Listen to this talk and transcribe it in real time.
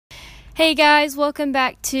Hey guys, welcome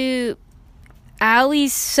back to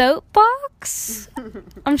Allie's Soapbox.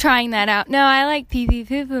 I'm trying that out. No, I like Pee Pee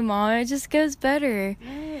Poo Poo, Mom. It just goes better.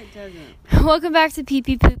 No, it doesn't. Welcome back to Pee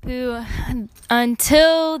Pee Poo Poo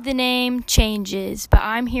until the name changes. But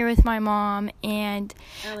I'm here with my mom and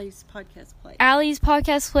Allie's podcast play. Allie's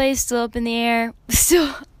podcast play is still up in the air.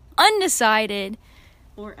 Still undecided.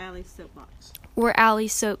 Or Allie's Soapbox. Or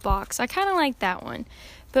Allie's Soapbox. I kind of like that one.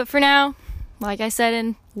 But for now, like I said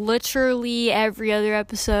in literally every other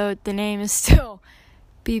episode, the name is still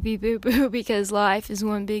Pee Pee Poo Poo because life is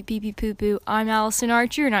one big pee pee poo poo. I'm Allison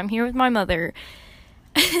Archer and I'm here with my mother.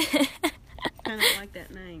 I kind of like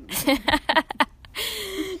that name.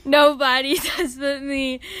 Nobody does but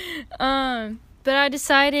me. But I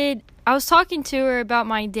decided, I was talking to her about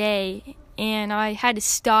my day and I had to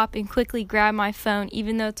stop and quickly grab my phone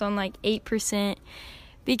even though it's on like 8%.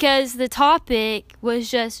 Because the topic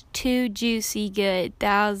was just too juicy good.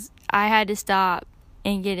 I had to stop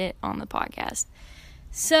and get it on the podcast.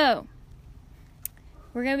 So,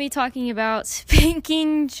 we're going to be talking about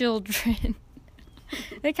spanking children.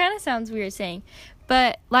 That kind of sounds weird saying.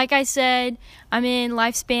 But, like I said, I'm in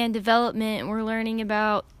lifespan development. And we're learning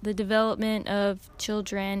about the development of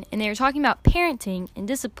children. And they were talking about parenting and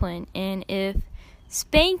discipline. And if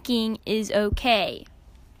spanking is okay.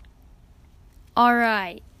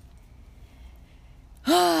 Alright.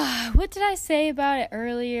 What did I say about it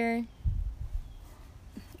earlier?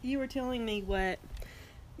 You were telling me what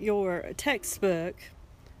your textbook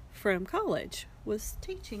from college was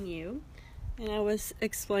teaching you. And I was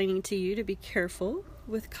explaining to you to be careful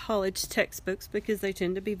with college textbooks because they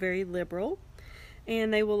tend to be very liberal.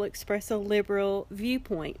 And they will express a liberal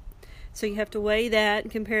viewpoint. So you have to weigh that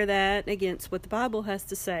and compare that against what the Bible has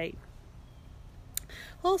to say.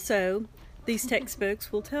 Also, these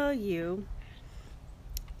textbooks will tell you,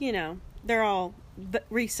 they're all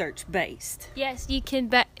research-based. Yes, you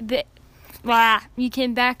can you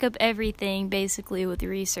can back up everything, basically, with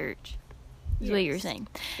research, is what you're saying.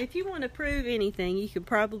 If you want to prove anything, you could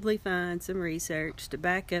probably find some research to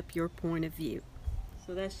back up your point of view.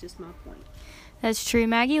 So that's just my point. That's true.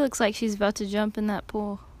 Maggie looks like she's about to jump in that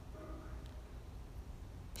pool.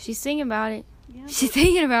 She's thinking about it. Yeah, She's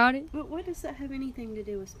thinking about it. But what does that have anything to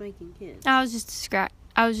do with spanking kids? I was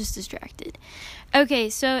just distracted. Okay,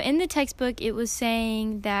 so in the textbook, it was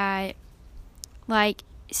saying that,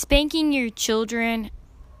 spanking your children,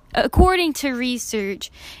 according to research,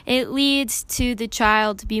 it leads to the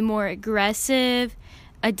child to be more aggressive,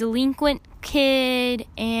 a delinquent kid,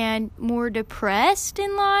 and more depressed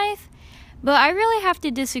in life. But I really have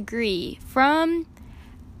to disagree. From,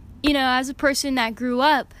 as a person that grew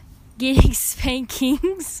up getting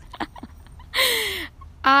spankings,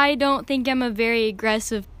 I don't think I'm a very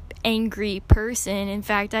aggressive, angry person. In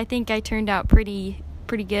fact, I think I turned out pretty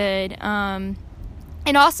good.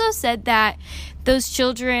 It also said that those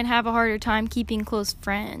children have a harder time keeping close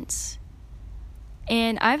friends.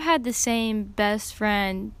 And I've had the same best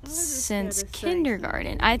friend since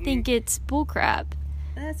kindergarten. I think it's bullcrap.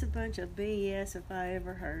 That's a bunch of BS if I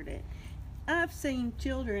ever heard it. I've seen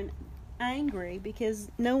children angry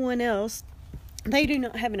because no one else, they do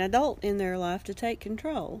not have an adult in their life to take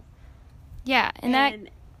control. Yeah, and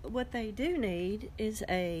what they do need is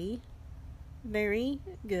a very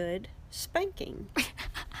good spanking.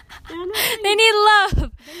 They need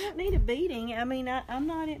love. They don't need a beating. I mean, I'm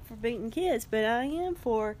not in for beating kids, but I am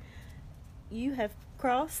for you have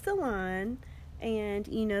crossed the line, and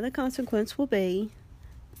the consequence will be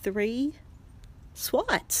 3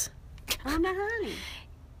 swats on the honey.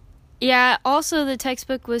 Yeah, also the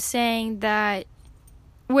textbook was saying that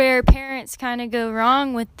where parents kind of go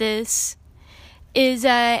wrong with this is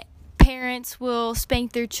that parents will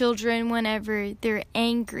spank their children whenever they're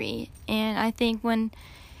angry. And I think and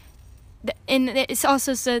it's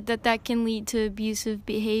also said that can lead to abusive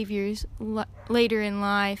behaviors later in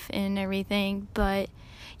life and everything. But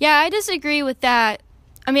yeah, I disagree with that.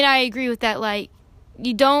 I mean, I agree with that.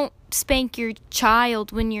 You don't spank your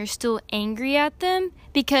child when you're still angry at them,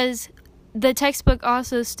 because the textbook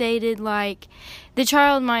also stated the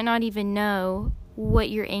child might not even know what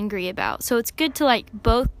you're angry about. So it's good to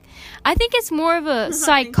both. I think it's more of a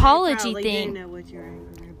psychology thing. Do know what you're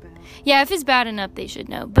angry about. Yeah, if it's bad enough, they should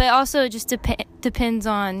know. But also, it just depends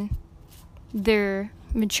on their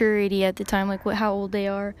maturity at the time, how old they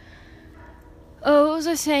are. Oh, what was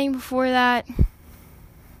I saying before that?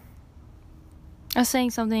 I was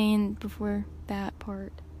saying something before that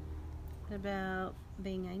part. About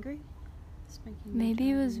being angry?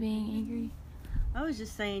 Maybe it was being angry. I was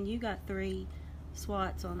just saying you got 3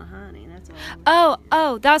 swats on the honey. That's all.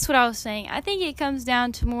 Oh, that's what I was saying. I think it comes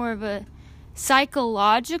down to more of a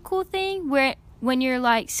psychological thing where when you're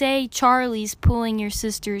like, say Charlie's pulling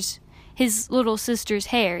his little sister's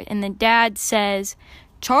hair, and the dad says,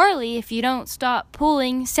 Charlie, if you don't stop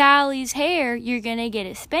pulling Sally's hair, you're gonna get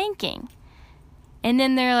a spanking. And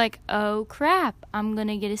then they're like, oh crap, I'm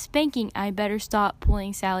gonna get a spanking. I better stop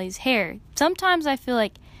pulling Sally's hair. Sometimes I feel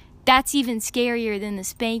like that's even scarier than the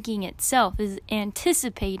spanking itself, is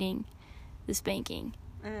anticipating the spanking.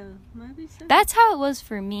 Oh, maybe so. That's how it was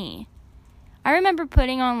for me. I remember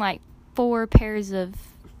putting on like 4 pairs of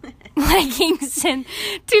leggings and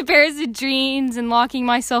 2 pairs of jeans and locking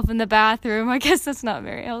myself in the bathroom. I guess that's not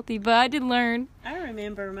very healthy, but I did learn. I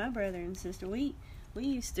remember my brother and sister, we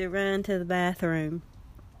used to run to the bathroom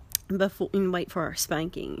before and wait for our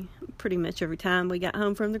spanking pretty much every time we got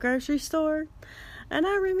home from the grocery store. And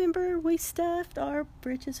I remember we stuffed our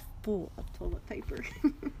britches full of toilet paper.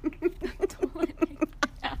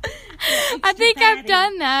 I think I've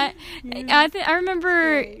done that. Yeah. I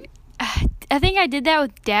remember, I think I did that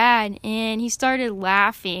with Dad, and he started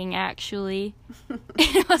laughing, actually.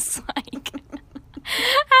 It was like, how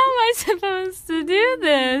am I supposed to do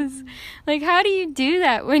this? Like, how do you do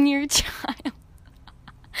that when your child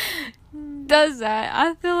does that?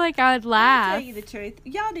 I feel like I would laugh. I'll tell you the truth.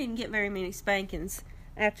 Y'all didn't get very many spankings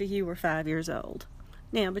after you were 5 years old.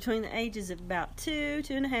 Now, between the ages of about 2,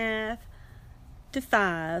 2.5 to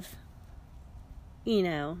 5, you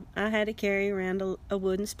know, I had to carry around a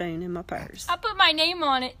wooden spoon in my purse. I put my name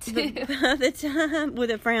on it, too. By the time,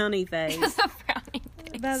 with a frowny face. With a frowny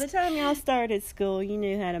face. By the time y'all started school, you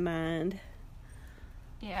knew how to mind.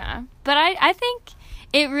 Yeah. But I think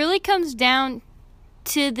it really comes down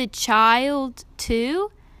to the child,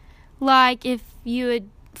 too. Like, if you would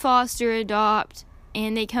foster adopt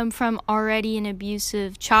and they come from already an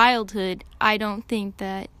abusive childhood, I think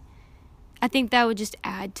that would just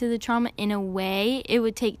add to the trauma in a way. It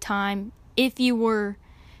would take time. If you were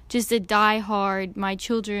just a diehard, my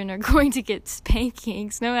children are going to get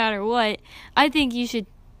spankings no matter what, I think you should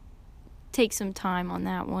take some time on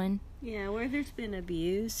that one. Yeah, where there's been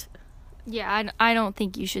abuse. Yeah, I don't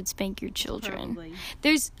think you should spank your children.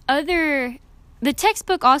 Probably. The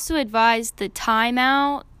textbook also advised the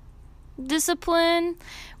timeout discipline,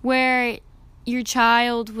 where your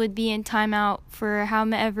child would be in timeout for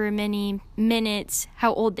however many minutes,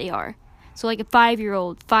 how old they are. So like a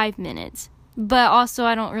 5-year-old, 5 minutes. But also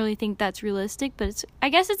I don't really think that's realistic, but I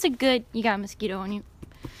guess it's a good, you got a mosquito on you.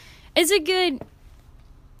 It's a good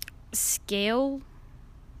scale,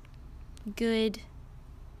 good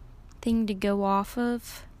thing to go off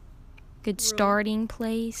of, good starting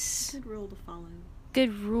place. Good rule to follow.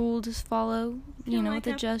 Good rule to follow, you know, with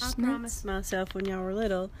adjustments. I promised myself when y'all were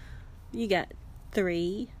little, you got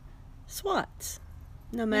 3 swats.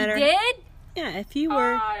 No matter. You did? Yeah, if you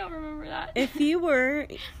were. Oh, I don't remember that. If you were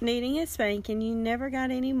needing a spanking, you never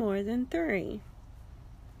got any more than 3.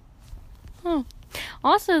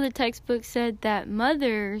 Also, the textbook said that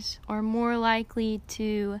mothers are more likely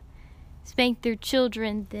to spank their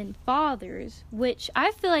children than fathers, which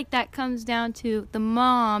I feel like that comes down to the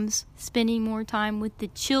moms spending more time with the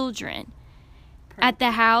children. Probably. At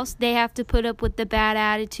the house, they have to put up with the bad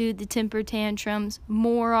attitude, the temper tantrums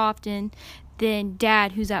more often than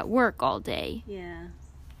Dad, who's at work all day. Yeah.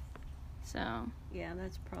 So. Yeah,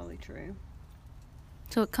 that's probably true.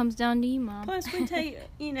 So it comes down to you, Mom. Plus, we take,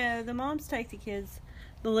 the moms take the kids,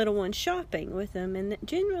 the little ones, shopping with them, and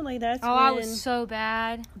generally that's when... Oh, I was so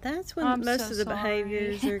bad. That's when most of the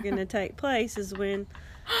behaviors are going to take place, is when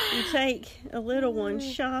you take a little one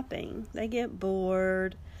shopping. They get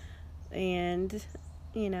bored, and,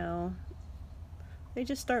 they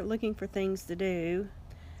just start looking for things to do.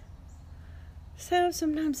 So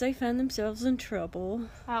sometimes they find themselves in trouble.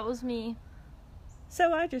 That was me.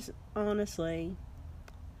 So I just, honestly,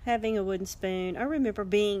 having a wooden spoon, I remember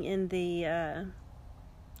being in the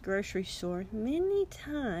grocery store many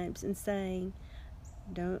times and saying,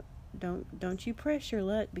 don't you press your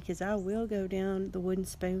luck, because I will go down the wooden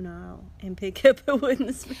spoon aisle and pick up a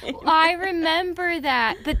wooden spoon. I remember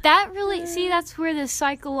that. But that really, that's where the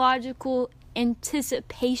psychological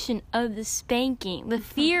anticipation of the spanking, the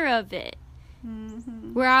fear of it,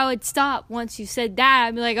 where I would stop once you said that.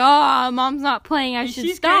 I'd be like, oh, Mom's not playing, I should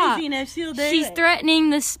stop. She's crazy enough, she'll do She's it.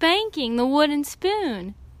 threatening the spanking, the wooden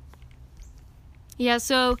spoon. Yeah,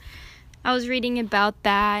 so I was reading about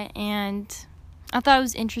that, and I thought it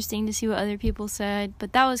was interesting to see what other people said,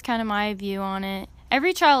 but that was kind of my view on it.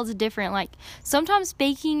 Every child is different. Like, sometimes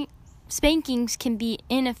spankings can be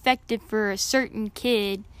ineffective for a certain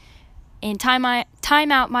kid, and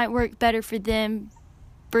timeout might work better for them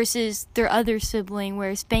versus their other sibling,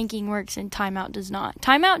 where spanking works and timeout does not.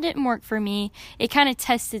 Timeout didn't work for me. It kind of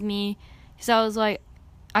tested me Because I was like,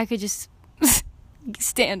 I could just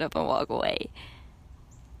stand up and walk away.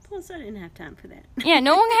 Plus, I didn't have time for that. Yeah,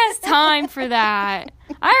 no one has time for that.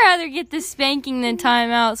 I'd rather get the spanking than time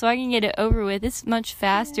out so I can get it over with. It's much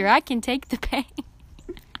faster. I can take the pain.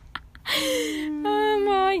 Oh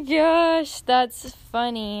my gosh, that's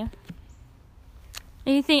funny.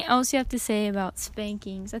 Anything else you have to say about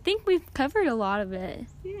spankings? I think we've covered a lot of it.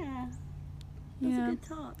 Yeah. That's a good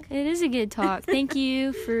talk. It is a good talk. Thank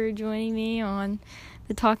you for joining me on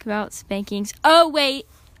the talk about spankings. Oh, wait.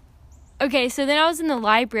 Okay, so then I was in the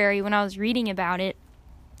library when I was reading about it,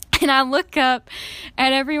 and I look up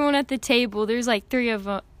at everyone at the table. There's like three of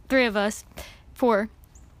us, 4,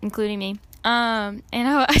 including me. And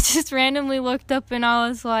I just randomly looked up, and I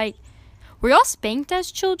was like, "Were y'all spanked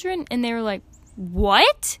as children?" And they were like,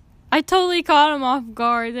 "What?" I totally caught them off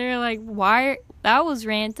guard. They were like, "Why? That was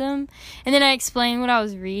random." And then I explained what I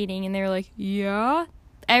was reading, and they were like, "Yeah."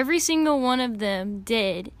 Every single one of them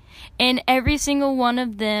did, and every single one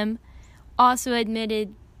of them also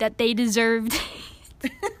admitted that they deserved it. They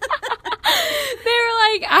were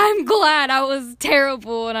like, "I'm glad I was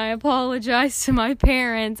terrible and I apologize to my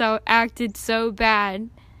parents. I acted so bad."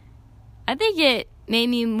 I think it made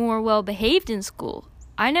me more well behaved in school.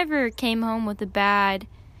 I never came home with a bad,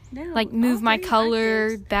 move my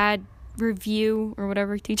color, bad review, or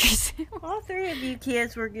whatever teachers do. All 3 of you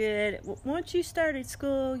kids were good. Once you started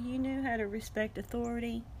school, you knew how to respect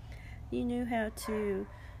authority. You knew how to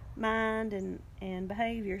mind and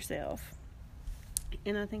behave yourself.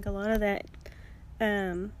 And I think a lot of that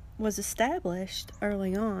was established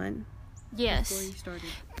early on. Yes. Before you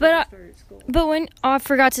started school. But when I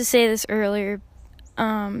forgot to say this earlier,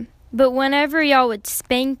 but whenever y'all would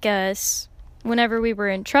spank us, whenever we were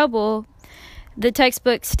in trouble, the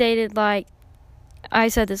textbook stated, like, I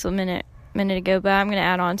said this a minute ago, but I'm going to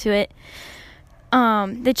add on to it.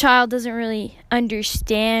 The child doesn't really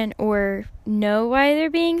understand or know why they're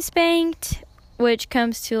being spanked, which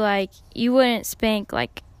comes to, like, you wouldn't spank,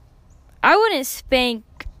 like, I wouldn't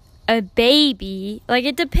spank a baby. Like,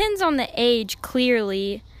 it depends on the age,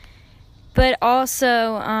 clearly, but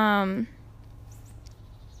also,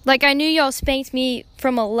 like, I knew y'all spanked me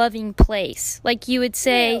from a loving place. Like, you would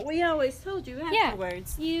say... Yeah, we always told you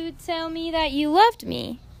afterwards. Yeah, you would tell me that you loved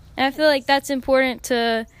me. And I feel like that's important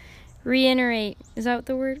to reiterate. Is that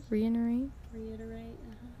the word? Reiterate?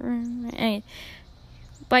 Anyway,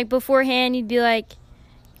 like, beforehand, you'd be like,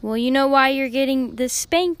 "Well, you know why you're getting this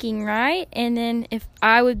spanking, right?" And then if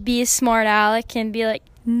I would be a smart aleck and be like,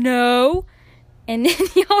 "No," and then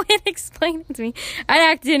y'all would explain it to me, I'd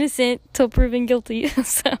act innocent till proven guilty.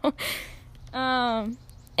 So, and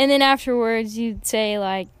then afterwards, you'd say,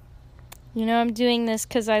 like, "You know, I'm doing this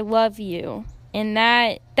because I love you." And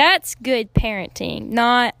that's good parenting,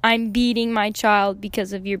 not "I'm beating my child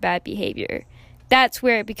because of your bad behavior." That's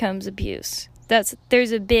where it becomes abuse.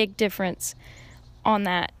 There's a big difference on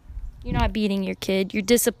that. You're not beating your kid, you're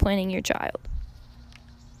disciplining your child.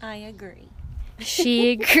 I agree.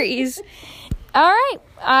 She agrees. All right,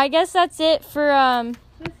 I guess that's it for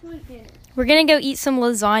we're gonna go eat some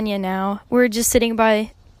lasagna now. We're just sitting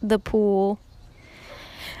by the pool,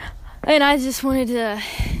 and I just wanted to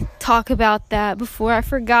talk about that before I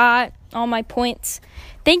forgot all my points.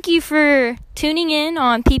 Thank you for tuning in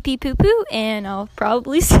on Pee Pee Poo Poo, and I'll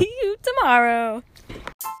probably see you tomorrow.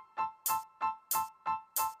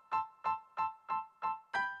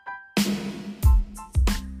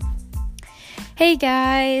 Hey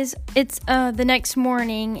guys, it's the next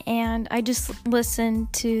morning, and I just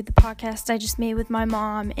listened to the podcast I just made with my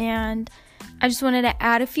mom, and I just wanted to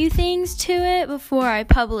add a few things to it before I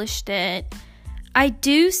published it. I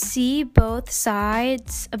do see both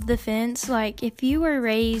sides of the fence. Like, if you were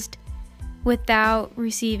raised without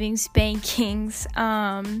receiving spankings,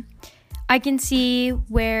 I can see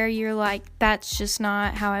where you're like, that's just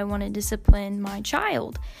not how I want to discipline my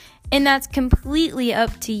child. And that's completely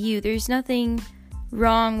up to you. There's nothing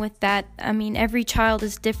wrong with that. I mean, every child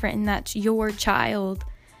is different, and that's your child.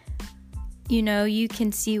 You know, you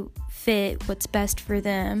can see fit what's best for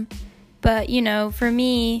them. But, you know, for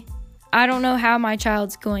me, I don't know how my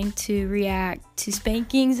child's going to react to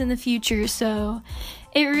spankings in the future, so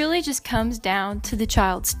it really just comes down to the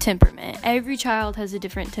child's temperament. Every child has a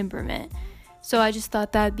different temperament. So I just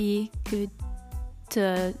thought that'd be good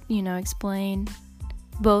to, you know, explain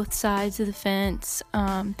both sides of the fence.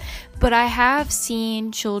 But I have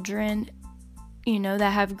seen children, you know,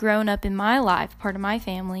 that have grown up in my life, part of my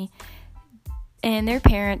family, and their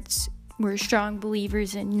parents were strong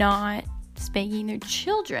believers in not spanking their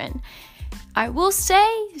children. I will say,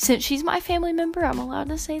 since she's my family member, I'm allowed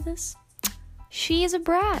to say this. She is a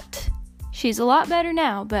brat. She's a lot better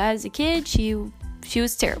now, but as a kid, she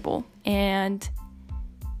was terrible, and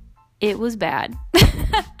it was bad.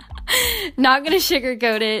 Not gonna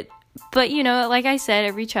sugarcoat it, but like I said,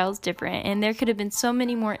 every child's different, and there could have been so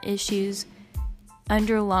many more issues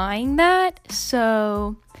underlying that.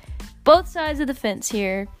 So both sides of the fence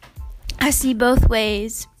here. I see both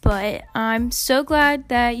ways, but I'm so glad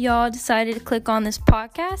that y'all decided to click on this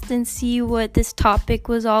podcast and see what this topic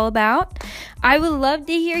was all about. I would love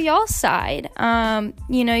to hear y'all's side.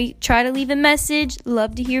 Try to leave a message.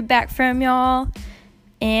 Love to hear back from y'all.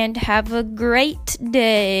 And have a great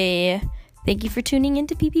day. Thank you for tuning in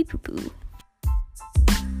to Pee Pee Poo Poo.